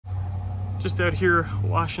Just out here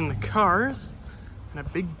washing the cars, and a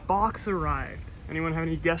big box arrived. Anyone have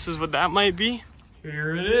any guesses what that might be?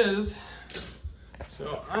 Here it is.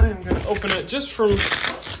 So I'm gonna open it just from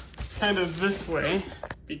kind of this way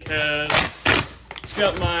because it's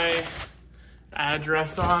got my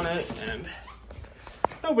address on it and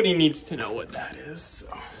nobody needs to know what that is.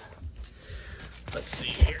 So let's see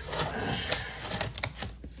here.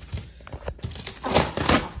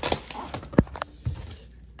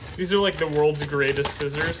 These are like the world's greatest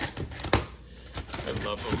scissors. I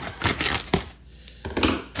love them.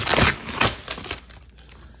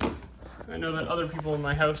 I know that other people in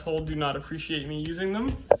my household do not appreciate me using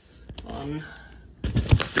them on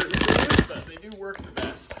certain things, but they do work the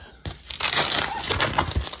best.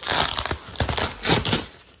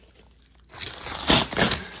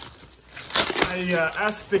 I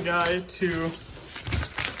asked the guy to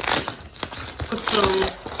put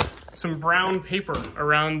some brown paper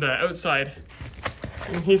around the outside,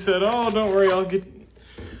 and he said, "Oh, don't worry, I'll keep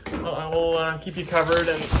you covered."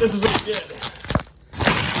 And this is what he did.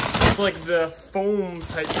 It's like the foam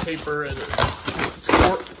type paper, and it's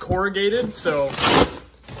corrugated, so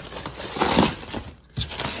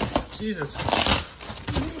Jesus,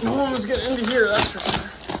 no one was getting into here, that's for sure.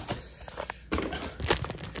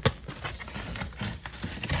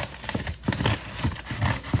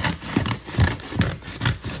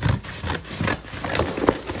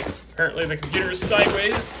 Apparently the computer is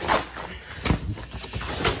sideways.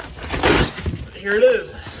 Here it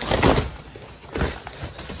is.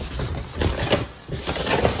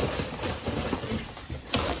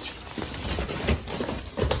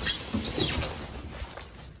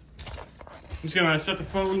 I'm just gonna set the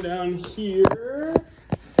phone down here.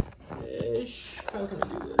 Ish. How can I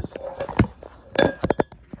do this?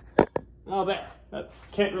 Oh, there. That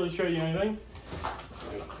can't really show you anything.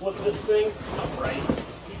 I'm gonna flip this thing upright.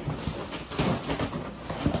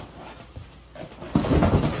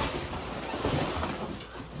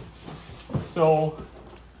 So,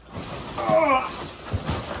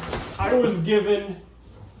 I was given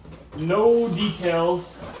no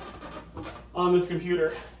details on this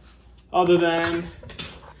computer other than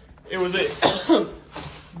it was a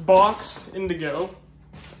boxed indigo,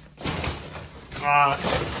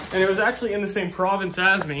 and it was actually in the same province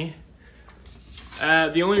as me.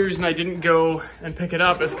 The only reason I didn't go and pick it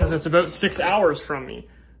up is because it's about 6 hours from me,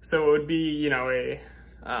 so it would be, you know, a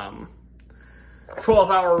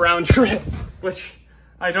 12-hour round trip, which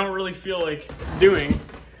I don't really feel like doing.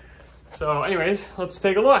 So anyways, let's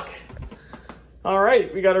take a look. All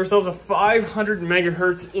right, we got ourselves a 500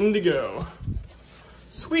 megahertz indigo.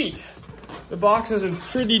 Sweet. The box is in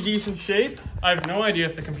pretty decent shape. I have no idea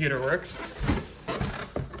if the computer works.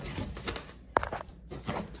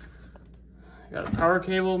 Got a power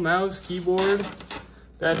cable, mouse, keyboard.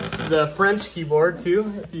 That's the French keyboard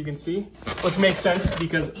too, if you can see, which makes sense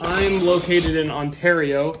because I'm located in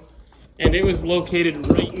Ontario and it was located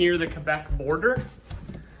right near the Quebec border.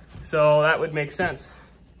 So that would make sense.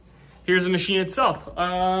 Here's the machine itself.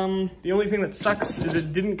 The only thing that sucks is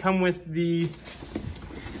it didn't come with the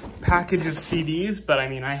package of CDs, but I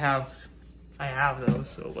mean, I have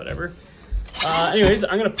those, so whatever. Anyways,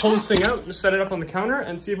 I'm gonna pull this thing out and set it up on the counter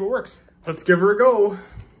and see if it works. Let's give her a go.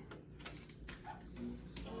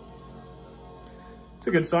 It's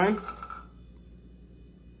a good sign.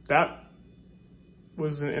 That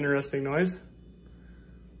was an interesting noise.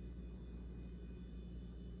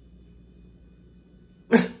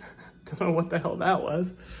 Don't know what the hell that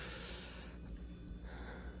was.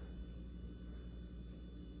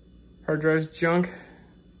 Hard drive's junk.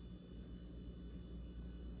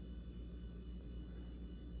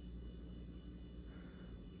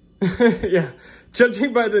 Yeah,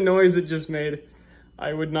 judging by the noise it just made,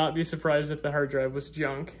 I would not be surprised if the hard drive was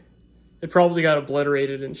junk. It probably got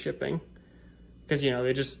obliterated in shipping because, you know,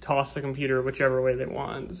 they just toss the computer whichever way they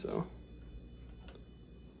want, so.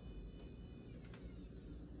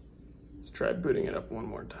 Let's try booting it up one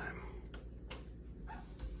more time.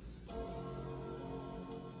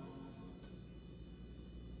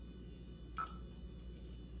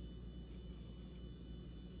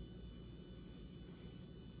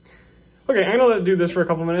 Okay, I'm gonna do this for a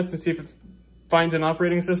couple minutes and see if it finds an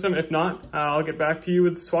operating system. If not, I'll get back to you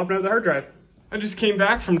with swapping out the hard drive. I just came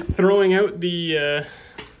back from throwing out the,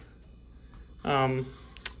 oh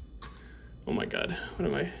my God, what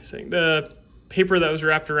am I saying? The paper that was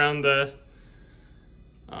wrapped around the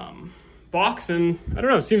box, and I don't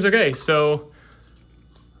know, it seems okay. So,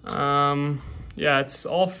 yeah, it's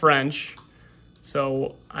all French.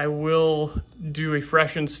 So I will do a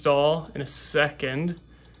fresh install in a second.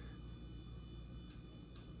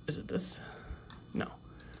 Is it this? No.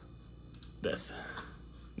 this.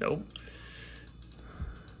 Nope.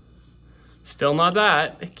 Still not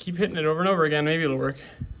that. I keep hitting it over and over again. Maybe it'll work.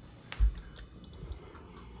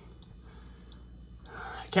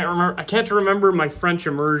 I can't remember my French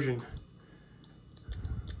immersion.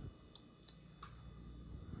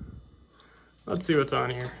 Let's see what's on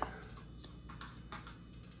here.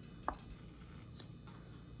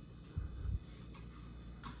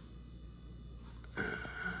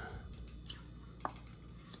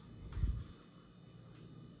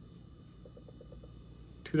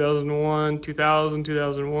 (2001), 2000,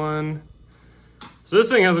 2001. So this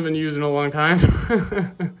thing hasn't been used in a long time.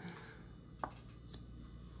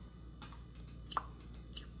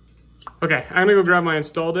 Okay, I'm gonna go grab my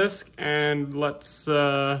install disk and let's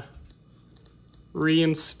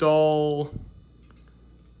reinstall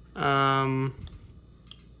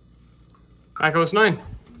macOS 9.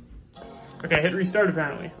 Okay, hit restart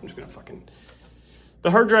apparently. I'm just gonna fucking...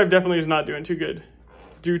 The hard drive definitely is not doing too good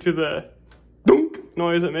due to the dunk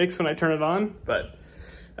noise it makes when I turn it on, but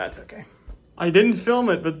that's okay. I didn't film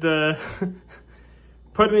it, but the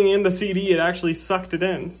putting in the CD, it actually sucked it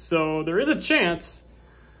in. So there is a chance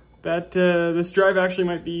that this drive actually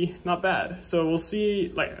might be not bad. So we'll see,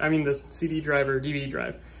 the CD drive or DVD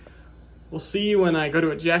drive. We'll see when I go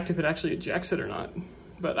to eject if it actually ejects it or not.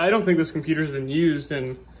 But I don't think this computer's been used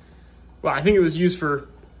in, well, I think it was used for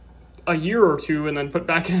a year or two and then put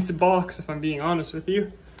back in its box, if I'm being honest with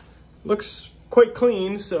you. Looks quite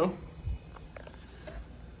clean, so.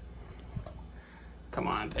 Come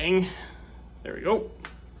on, thing. There we go.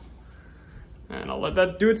 And I'll let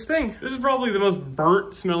that do its thing. This is probably the most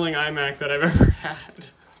burnt smelling iMac that I've ever had.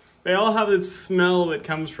 They all have this smell that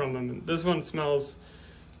comes from them. And this one smells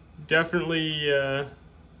definitely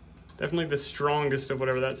the strongest of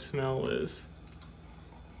whatever that smell is.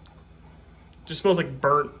 Just smells like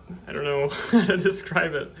burnt. I don't know how to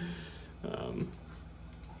describe it.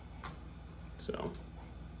 So.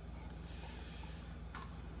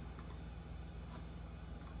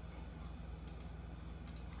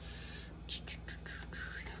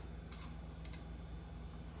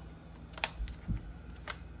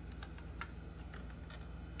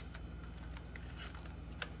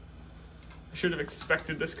 I should have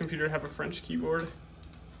expected this computer to have a French keyboard.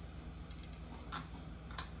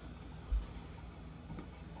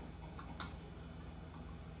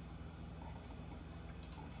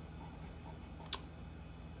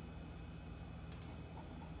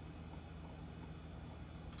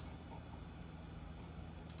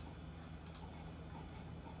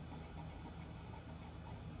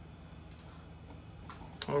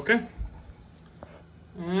 Okay,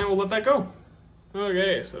 and we'll let that go.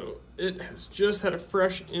 Okay, so it has just had a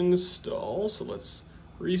fresh install, so let's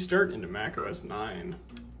restart into macOS 9.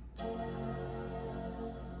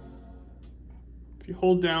 If you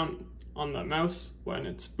hold down on the mouse when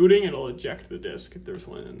it's booting, it'll eject the disk if there's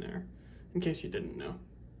one in there, in case you didn't know.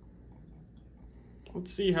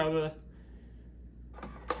 Let's see how the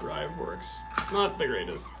drive works. Not the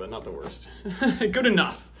greatest, but not the worst. Good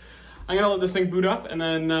enough. I'm gonna let this thing boot up and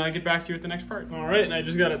then get back to you at the next part. All right, and I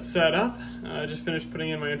just got it set up. I just finished putting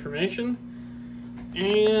in my information.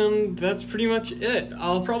 And that's pretty much it.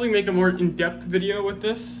 I'll probably make a more in-depth video with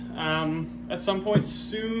this at some point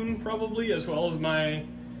soon, probably, as well as my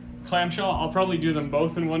clamshell. I'll probably do them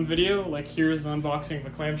both in one video. Like, here's the unboxing of the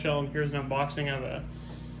clamshell and here's an unboxing of a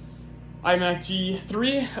iMac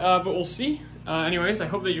G3, but we'll see. Anyways, I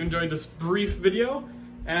hope that you enjoyed this brief video.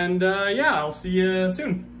 And yeah, I'll see you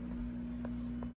soon.